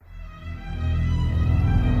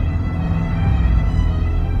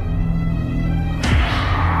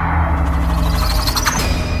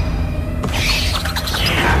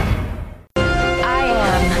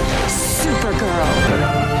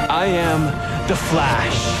The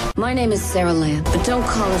Flash. My name is Sarah Lamb, but don't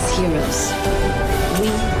call us heroes. We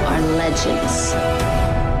are legends.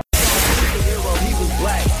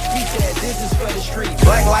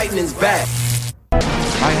 Black Lightning's back.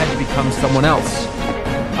 I had to become someone else.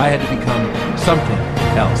 I had to become something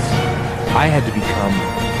else. I had to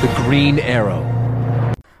become the Green Arrow.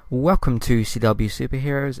 Welcome to CW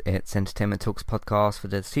Superheroes. It's Entertainment Talks podcast for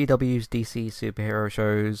the CW's DC superhero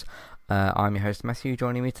shows. I'm your host Matthew.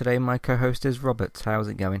 Joining me today, my co-host is Robert. How's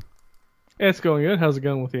it going? It's going good. How's it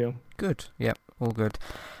going with you? Good. Yep, all good.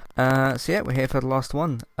 So yeah, we're here for the last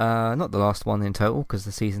one. Not the last one in total, because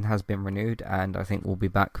the season has been renewed, and I think we'll be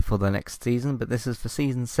back for the next season. But this is for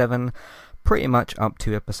season 7, pretty much up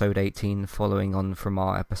to episode 18, following on from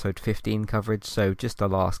our episode 15 coverage. So just the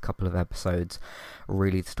last couple of episodes,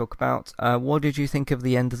 really, to talk about. What did you think of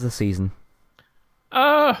the end of the season?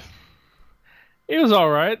 It was all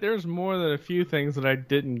right. There's more than a few things that I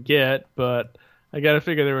didn't get, but I got to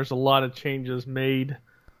figure there was a lot of changes made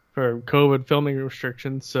for COVID filming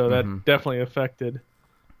restrictions, so that definitely affected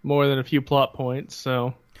more than a few plot points.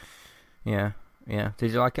 So yeah.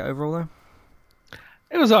 Did you like it overall, though?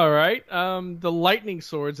 it was all right. The lightning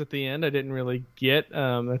swords at the end I didn't really get.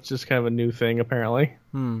 That's just kind of a new thing, apparently.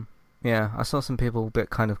 Yeah, I saw some people a bit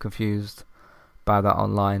kind of confused by that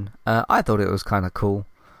online. I thought it was kind of cool.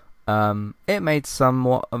 It made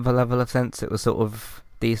somewhat of a level of sense. It was sort of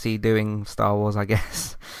DC doing Star Wars, I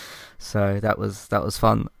guess. So that was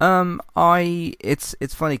fun.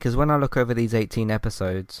 It's funny because when I look over these 18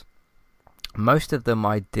 episodes, most of them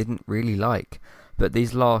I didn't really like, but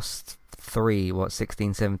these last 3,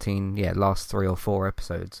 16, 17, last 3 or 4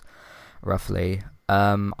 episodes, roughly,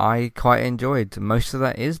 I quite enjoyed. Most of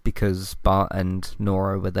that is because Bart and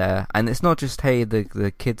Nora were there, and it's not just, hey,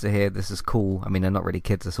 the kids are here, this is cool. I mean, they're not really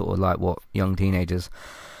kids, they're sort of like, young teenagers.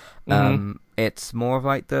 It's more of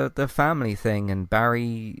like the family thing, and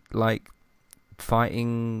Barry like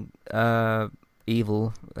fighting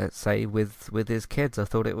evil, let's say, with his kids. I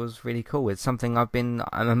thought it was really cool. It's something I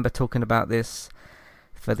remember talking about this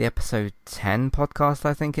for the episode 10 podcast,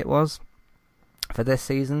 I think it was, for this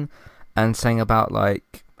season, and saying about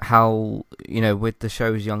like how, with the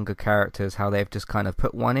show's younger characters, how they've just kind of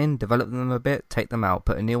put one in, develop them a bit, take them out,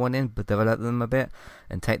 put a new one in, but develop them a bit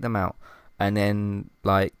and take them out. And then,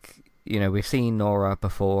 like, we've seen Nora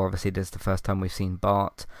before. Obviously, this is the first time we've seen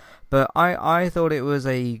Bart. But I thought it was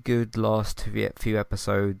a good last few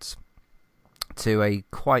episodes to a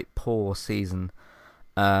quite poor season.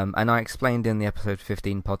 And I explained in the episode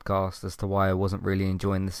 15 podcast as to why I wasn't really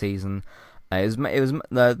enjoying the season. It was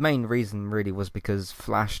the main reason really was because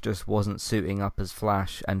Flash just wasn't suiting up as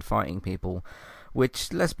Flash and fighting people.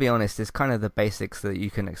 Which, let's be honest, is kind of the basics that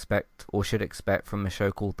you can expect or should expect from a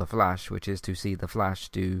show called The Flash, which is to see the Flash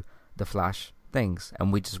do the Flash things.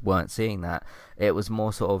 And we just weren't seeing that. It was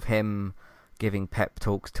more sort of him giving pep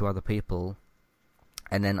talks to other people,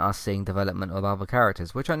 and then us seeing development of other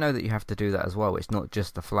characters, which I know that you have to do that as well. It's not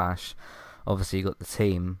just the Flash. Obviously, you got the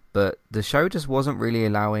team, but the show just wasn't really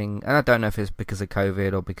allowing, and I don't know if it's because of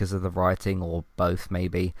COVID or because of the writing or both,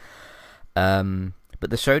 maybe. But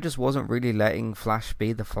the show just wasn't really letting Flash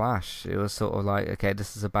be the Flash. It was sort of like, okay,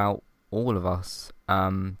 this is about all of us.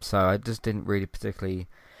 So I just didn't really particularly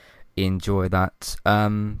enjoy that.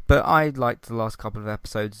 But I liked the last couple of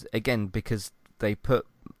episodes, again, because they put,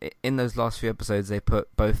 in those last few episodes, they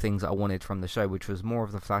put both things that I wanted from the show, which was more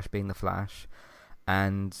of the Flash being the Flash,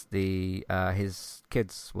 and his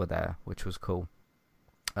kids were there, which was cool.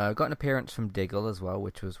 Got an appearance from Diggle as well,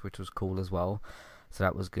 which was cool as well. So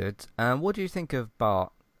that was good. What do you think of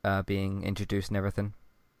Bart being introduced and everything?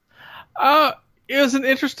 It was an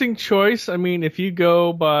interesting choice. I mean, if you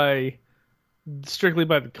go strictly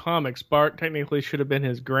by the comics, Bart technically should have been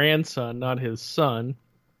his grandson, not his son.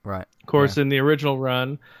 Right. Of course, in the original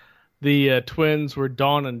run, the twins were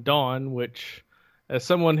Dawn and Dawn, which, as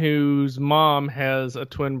someone whose mom has a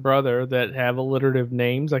twin brother that have alliterative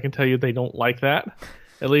names, I can tell you they don't like that.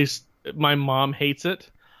 At least my mom hates it.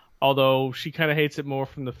 Although she kind of hates it more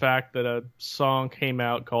from the fact that a song came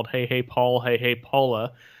out called Hey Hey Paul, Hey Hey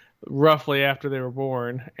Paula, roughly after they were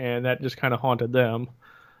born, and that just kind of haunted them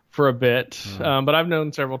for a bit. But I've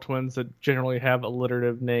known several twins that generally have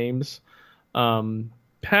alliterative names.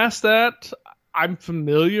 Past that, I'm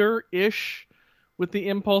familiar-ish with the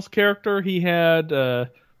Impulse character. He had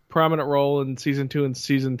a prominent role in Season 2 and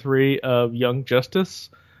Season 3 of Young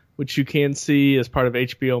Justice, which you can see as part of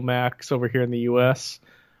HBO Max over here in the U.S.,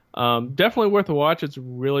 definitely worth a watch. It's a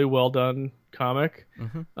really well done comic.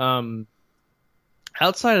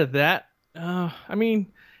 Outside of that, I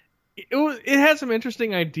mean, it had some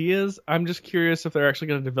interesting ideas. I'm just curious if they're actually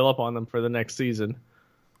going to develop on them for the next season.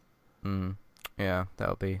 Yeah,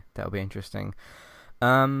 that'll be interesting.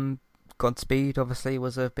 Godspeed obviously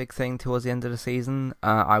was a big thing towards the end of the season.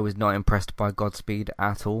 I was not impressed by Godspeed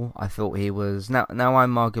at all. I thought he was now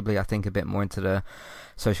I'm arguably I think a bit more into the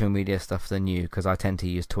social media stuff than you, because I tend to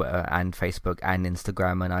use Twitter and Facebook and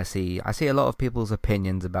Instagram, and I see a lot of people's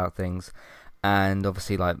opinions about things, and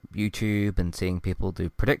obviously like YouTube and seeing people do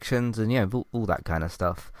predictions and all that kind of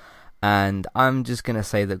stuff. And I'm just gonna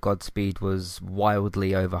say that Godspeed was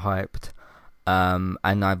wildly overhyped. And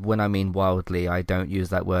when I mean wildly, I don't use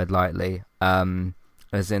that word lightly.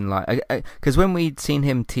 As in like, because when we'd seen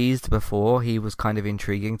him teased before, he was kind of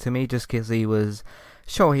intriguing to me, just because he was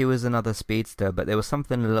another speedster, but there was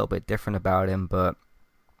something a little bit different about him. But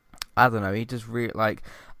I don't know, he just really, like,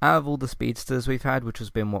 out of all the speedsters we've had, which has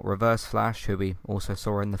been Reverse Flash, who we also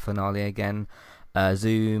saw in the finale again,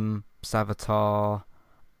 Zoom, Savitar,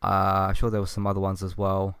 I'm sure there were some other ones as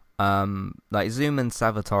well. Like Zoom and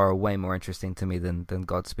Savitar are way more interesting to me than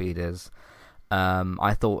Godspeed is.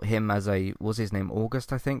 I thought him as was his name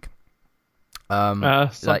August, I think.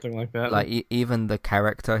 Something like that. Like even the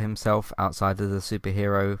character himself outside of the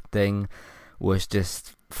superhero thing was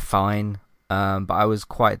just fine. But I was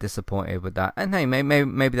quite disappointed with that. And hey,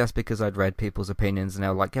 maybe that's because I'd read people's opinions and they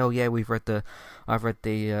were like, "Oh yeah, I've read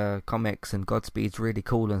the comics and Godspeed's really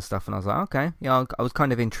cool and stuff." And I was like, "Okay, yeah." I was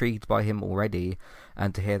kind of intrigued by him already,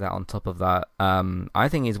 and to hear that on top of that, I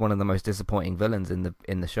think he's one of the most disappointing villains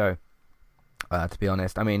in the show. To be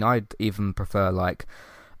honest, I mean, I'd even prefer like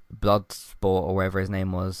Bloodsport or whatever his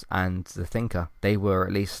name was, and the Thinker. They were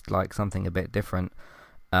at least like something a bit different.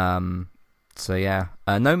 So yeah,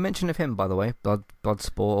 no mention of him, by the way.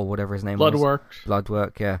 Bloodsport or whatever his name was.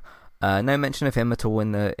 Bloodwork, yeah. No mention of him at all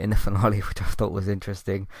in the finale, which I thought was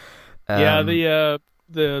interesting. Yeah,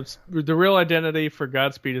 the real identity for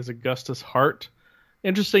Godspeed is Augustus Hart.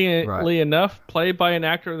 Interestingly enough, played by an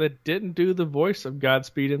actor that didn't do the voice of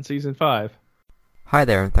Godspeed in season 5. Hi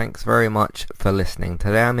there, and thanks very much for listening.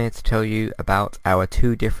 Today I'm here to tell you about our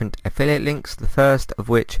 2 different affiliate links. The first of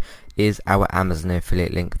which is our Amazon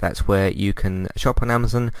affiliate link. That's where you can shop on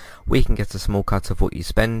Amazon. We can get a small cut of what you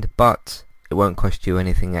spend, but it won't cost you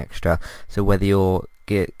anything extra. So whether you're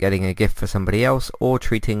getting a gift for somebody else or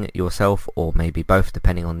treating yourself, or maybe both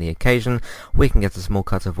depending on the occasion, we can get a small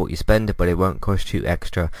cut of what you spend, but it won't cost you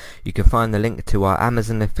extra. You can find the link to our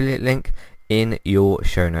Amazon affiliate link in your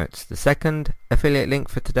show notes. The second affiliate link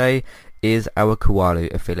for today is our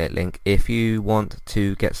Kualu affiliate link. If you want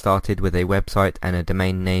to get started with a website and a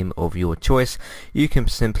domain name of your choice, you can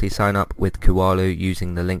simply sign up with Kualu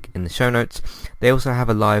using the link in the show notes. They also have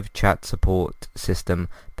a live chat support system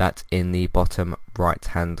that's in the bottom right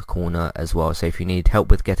hand corner as well. So if you need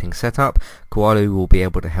help with getting set up, Kualu will be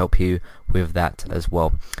able to help you with that as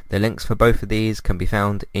well. The links for both of these can be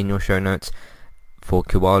found in your show notes for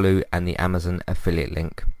Kualu and the Amazon affiliate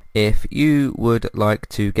link. If you would like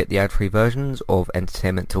to get the ad-free versions of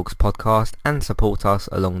Entertainment Talks podcast and support us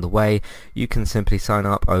along the way, you can simply sign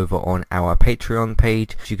up over on our Patreon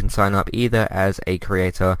page. You can sign up either as a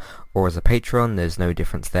creator or as a patron. There's no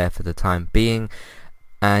difference there for the time being,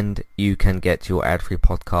 and you can get your ad-free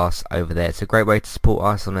podcasts over there. It's a great way to support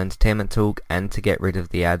us on Entertainment Talk and to get rid of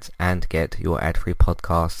the ads and get your ad-free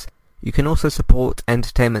podcasts. You can also support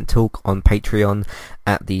Entertainment Talk on Patreon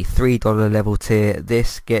at the $3 level tier.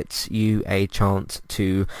 This gets you a chance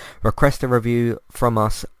to request a review from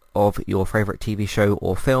us of your favourite TV show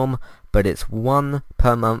or film, but it's one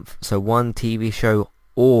per month, so one TV show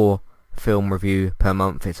or film review per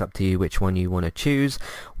month. It's up to you which one you want to choose.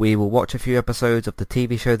 We will watch a few episodes of the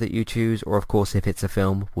TV show that you choose, or of course if it's a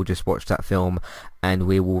film, we'll just watch that film and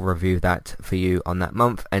we will review that for you on that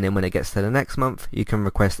month. And then when it gets to the next month, you can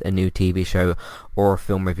request a new TV show or a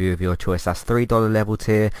film review of your choice. That's $3 level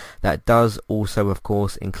tier. That does also of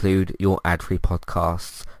course include your ad-free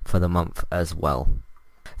podcasts for the month as well.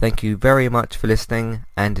 Thank you very much for listening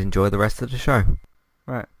and enjoy the rest of the show.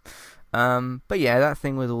 Right. But yeah, that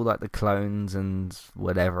thing with all like the clones and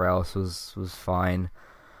whatever else was fine.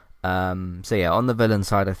 So yeah, on the villain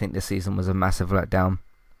side, I think this season was a massive letdown.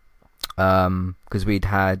 Because we'd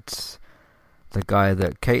had the guy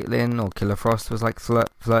that Caitlyn or Killer Frost was like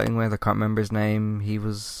flirting with. I can't remember his name. He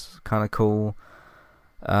was kind of cool.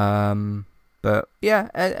 But yeah,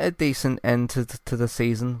 a decent end to the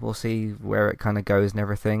season. We'll see where it kind of goes and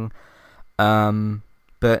everything.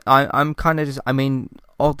 But I'm kind of just, I mean,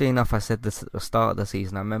 oddly enough, I said this at the start of the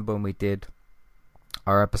season. I remember when we did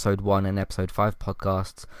our episode 1 and episode 5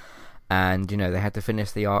 podcasts, and, you know, they had to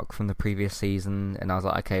finish the arc from the previous season, and I was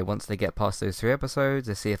like, okay, once they get past those 3 episodes,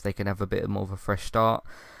 let's see if they can have a bit more of a fresh start.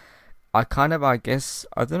 I guess,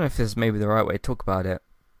 I don't know if this is maybe the right way to talk about it.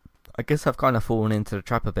 I guess I've kind of fallen into the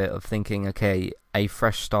trap a bit of thinking, okay, a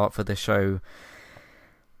fresh start for the show,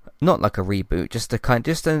 not like a reboot, just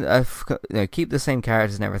keep the same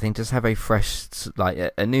characters and everything, just have a fresh,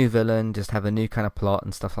 like a new villain, just have a new kind of plot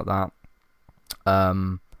and stuff like that.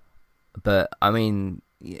 But I mean,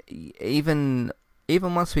 even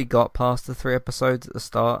once we got past the 3 episodes at the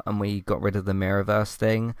start and we got rid of the Mirrorverse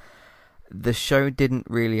thing, the show didn't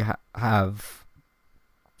really have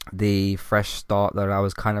the fresh start that I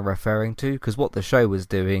was kind of referring to, because what the show was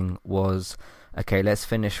doing was, okay, let's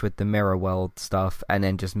finish with the mirror world stuff and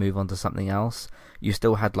then just move on to something else. You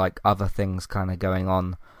still had like other things kind of going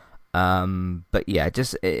on, but yeah,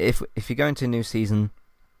 just if you go into a new season,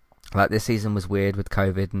 like this season was weird with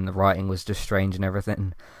COVID and the writing was just strange and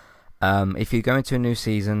everything. If you go into a new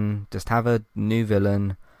season, just have a new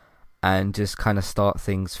villain and just kind of start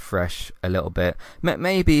things fresh a little bit.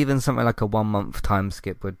 Maybe even something like a 1 month time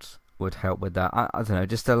skip would help with that. I don't know,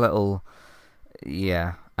 just a little,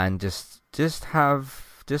 yeah, and just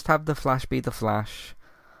have the Flash be the Flash,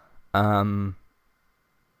 and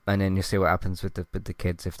then you see what happens with the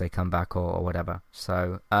kids if they come back or whatever.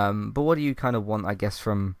 So, but what do you kind of want, I guess,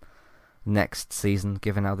 from next season,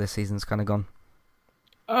 given how this season's kind of gone?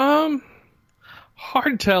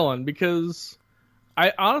 Hard telling, because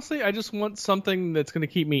I just want something that's going to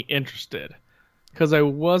keep me interested, because I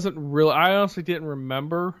honestly didn't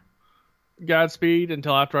remember Godspeed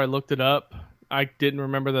until after I looked it up. I didn't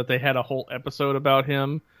remember that they had a whole episode about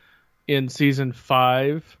him in season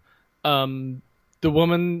 5. The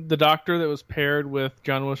doctor that was paired with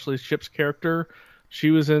John Wesley Shipp's character, she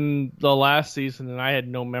was in the last season, and I had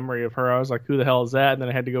no memory of her. I was like, who the hell is that? And then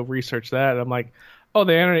I had to go research that, and I'm like, oh,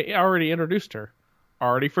 they already introduced her.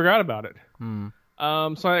 Already forgot about it.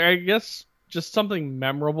 So I guess just something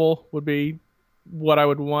memorable would be what I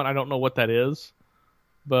would want. I don't know what that is,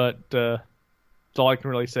 but that's all I can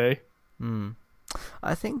really say.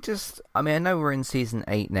 I think I know we're in season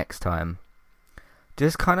 8 next time.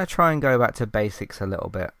 Just kind of try and go back to basics a little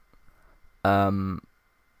bit.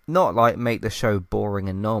 Not like make the show boring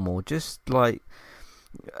and normal. Just like,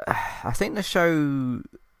 I think the show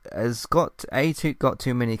has got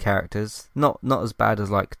too many characters. Not as bad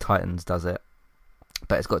as like Titans does it,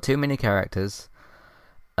 but it's got too many characters.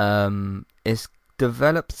 It's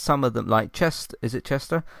developed some of them, like Is it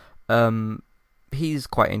Chester? He's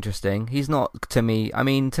quite interesting. He's not, to me,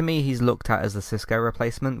 he's looked at as the Cisco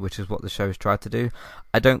replacement, which is what the show's tried to do.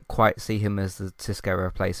 I don't quite see him as the Cisco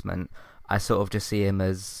replacement. I sort of just see him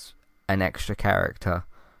as an extra character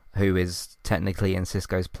who is technically in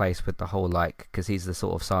Cisco's place with the whole, like, because he's the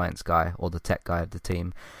sort of science guy or the tech guy of the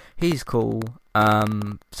team. He's cool.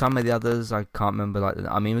 Some of the others I can't remember.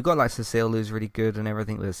 We've got like Cecile, who's really good and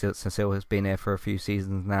everything. Cecile has been here for a few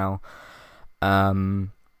seasons now.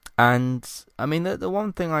 And I mean, the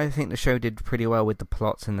one thing I think the show did pretty well with the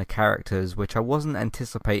plots and the characters, which I wasn't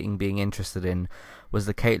anticipating being interested in, was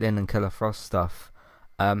the Caitlin and Killer Frost stuff.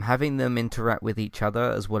 Having them interact with each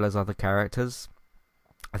other as well as other characters,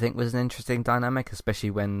 I think was an interesting dynamic,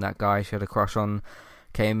 especially when that guy she had a crush on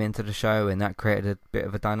came into the show, and that created a bit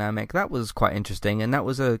of a dynamic. That was quite interesting, and that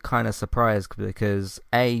was a kind of surprise, because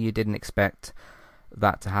A, you didn't expect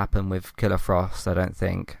that to happen with Killer Frost, I don't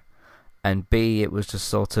think, and B, it was just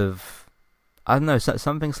sort of, I don't know,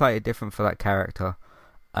 something slightly different for that character,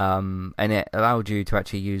 and it allowed you to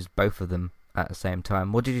actually use both of them at the same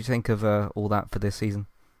time. What did you think of all that for this season?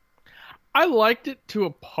 I liked it to a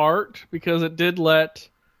part, because it did let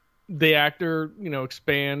the actor,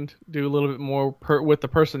 expand, do a little bit more with the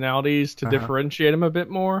personalities to differentiate them a bit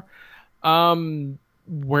more.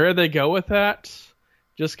 Where they go with that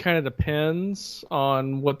just kind of depends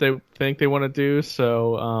on what they think they want to do.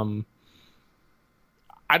 So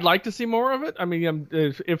I'd like to see more of it. I mean,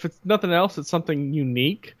 if it's nothing else, it's something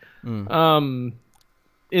unique. In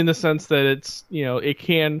the sense that it's, it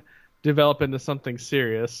can develop into something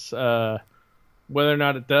serious. Whether or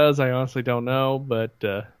not it does, I honestly don't know, but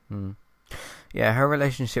yeah, her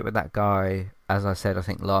relationship with that guy, as I said, I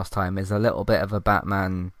think last time, is a little bit of a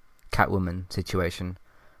Batman Catwoman situation,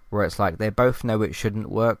 where it's like they both know it shouldn't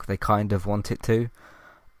work, they kind of want it to.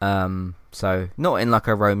 So not in like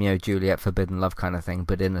a Romeo Juliet forbidden love kind of thing,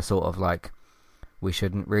 but in a sort of like, we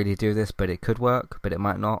shouldn't really do this, but it could work, but it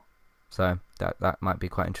might not. So that might be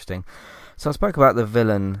quite interesting. So I spoke about the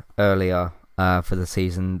villain earlier for the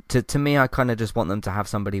season. To me, I kind of just want them to have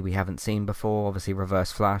somebody we haven't seen before. Obviously,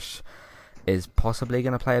 Reverse Flash is possibly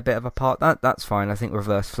going to play a bit of a part. That's fine. I think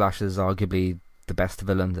Reverse Flash is arguably the best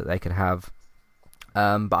villain that they could have.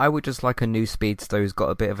 But I would just like a new speedster who's got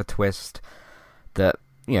a bit of a twist that,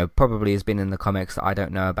 probably has been in the comics that I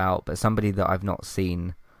don't know about, but somebody that I've not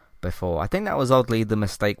seen before. I think that was oddly the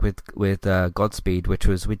mistake with Godspeed, which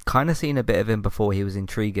was we'd kind of seen a bit of him before. He was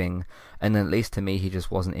intriguing, and then at least to me, he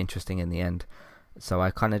just wasn't interesting in the end. So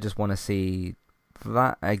I kind of just want to see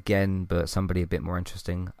that again, but somebody a bit more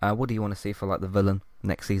interesting. What do you want to see for like the villain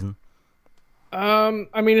next season?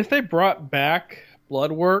 I mean, if they brought back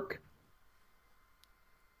Bloodwork,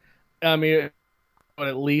 I mean, it would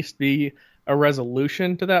at least be a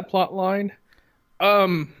resolution to that plot line.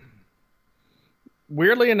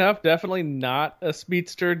 Weirdly enough, definitely not a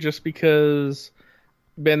speedster, just because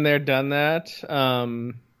been there, done that.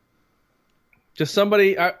 Just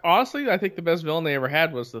somebody. Honestly, I think the best villain they ever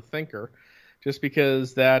had was the Thinker, just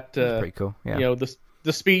because that pretty cool. Yeah.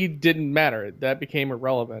 The speed didn't matter. That became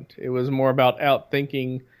irrelevant. It was more about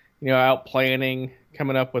outthinking, out planning,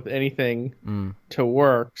 coming up with anything to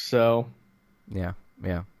work. So, yeah.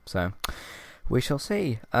 So, we shall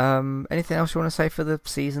see. Anything else you want to say for the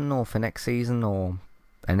season or for next season or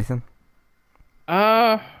anything?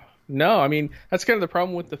 No. I mean, that's kind of the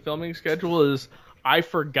problem with the filming schedule is I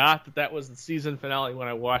forgot that was the season finale when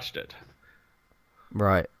I watched it.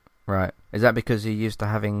 Right. Is that because you're used to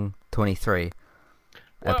having 23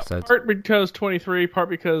 episodes? Part because 23, part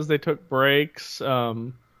because they took breaks.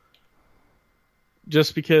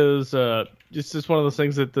 Just because it's just one of those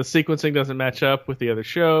things that the sequencing doesn't match up with the other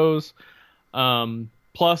shows.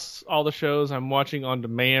 Plus, all the shows I'm watching on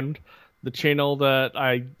demand. The channel that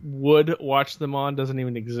I would watch them on doesn't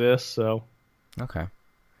even exist. So, okay,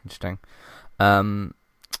 interesting.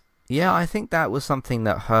 Yeah, I think that was something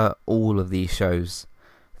that hurt all of these shows.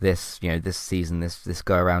 This season, this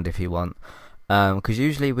go around, if you want, because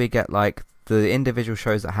usually we get like the individual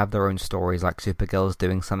shows that have their own stories, like Supergirl's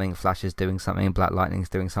doing something, Flash is doing something, Black Lightning's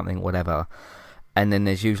doing something, whatever. And then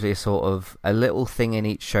there's usually a little thing in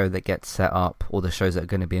each show that gets set up, or the shows that are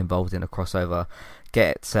going to be involved in a crossover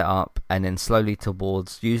get set up, and then slowly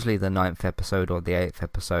towards usually the 9th episode or the 8th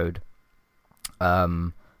episode,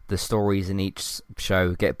 the stories in each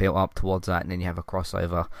show get built up towards that, and then you have a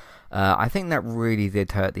crossover. I think that really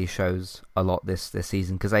did hurt these shows a lot this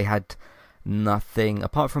season, because they had nothing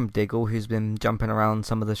apart from Diggle, who's been jumping around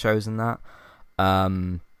some of the shows and that.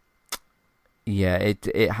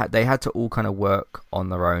 They had to all kind of work on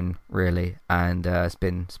their own, really, and it's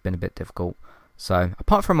been a bit difficult. So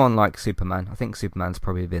apart from on like Superman, I think Superman's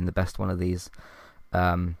probably been the best one of these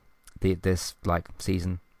this like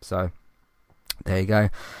season. So there you go.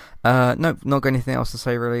 No, not got anything else to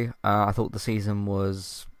say really. I thought the season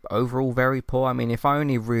was overall very poor. I mean, if I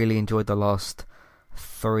only really enjoyed the last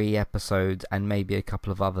 3 episodes and maybe a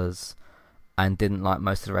couple of others, and didn't like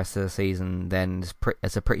most of the rest of the season, then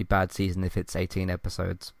it's a pretty bad season if it's 18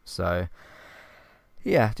 episodes. So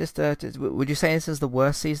yeah, just would you say this is the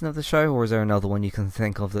worst season of the show, or is there another one you can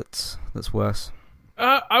think of that's worse?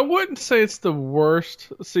 I wouldn't say it's the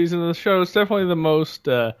worst season of the show. It's definitely the most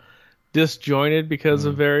disjointed because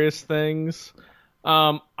of various things.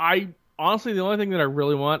 I honestly, the only thing that I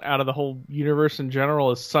really want out of the whole universe in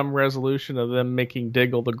general is some resolution of them making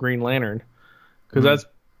Diggle the Green Lantern, because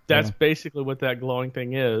that's basically what that glowing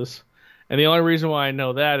thing is. And the only reason why I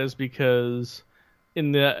know that is because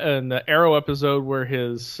in the Arrow episode where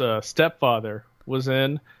his stepfather was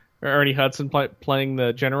in, Ernie Hudson playing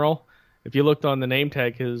the general, if you looked on the name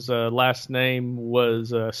tag, his last name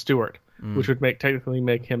was Stewart, which would technically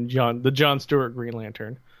make him the John Stewart Green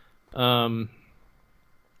Lantern.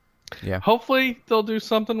 Yeah. Hopefully they'll do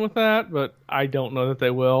something with that, but I don't know that they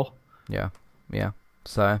will. Yeah.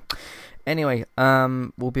 So anyway,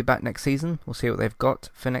 we'll be back next season. We'll see what they've got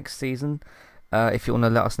for next season. If you want to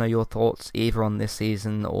let us know your thoughts either on this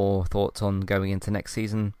season or thoughts on going into next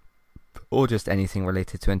season, or just anything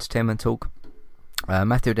related to Entertainment Talk,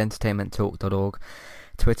 Matthew at entertainmenttalk.org,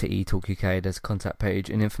 Twitter eTalkUK, there's a contact page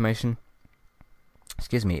and information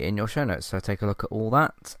in your show notes, so take a look at all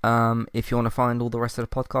that. If you want to find all the rest of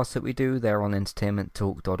the podcasts that we do, they're on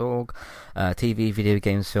entertainmenttalk.org. TV, video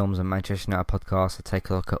games, films, and Manchester United podcasts, so take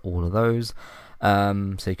a look at all of those.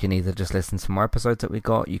 So you can either just listen to more episodes that we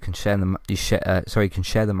got, you can share them. You can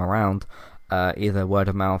share them around, either word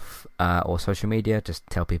of mouth or social media. Just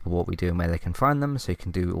tell people what we do and where they can find them, so you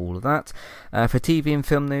can do all of that. For TV and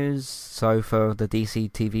film news, so for the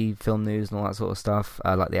DC TV film news and all that sort of stuff,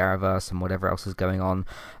 like the Arrowverse and whatever else is going on,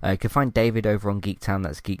 you can find David over on Geektown.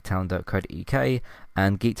 That's geektown.co.uk,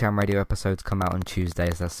 and Geektown radio episodes come out on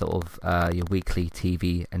Tuesdays. That's sort of your weekly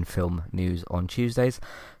TV and film news on Tuesdays,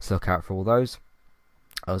 so look out for all those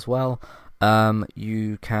as well.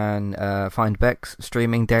 You can find Bex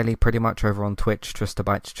streaming daily pretty much over on Twitch,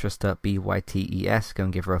 TristaBytes, Trista BYTES. Go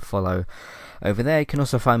and give her a follow over there. You can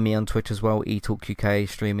also find me on Twitch as well, eTalkUK,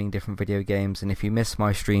 streaming different video games, and if you miss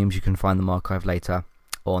my streams you can find them archived later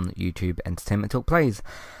on YouTube Entertainment Talk Plays.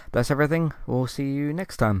 That's everything. We'll see you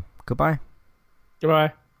next time. Goodbye.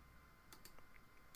 Goodbye.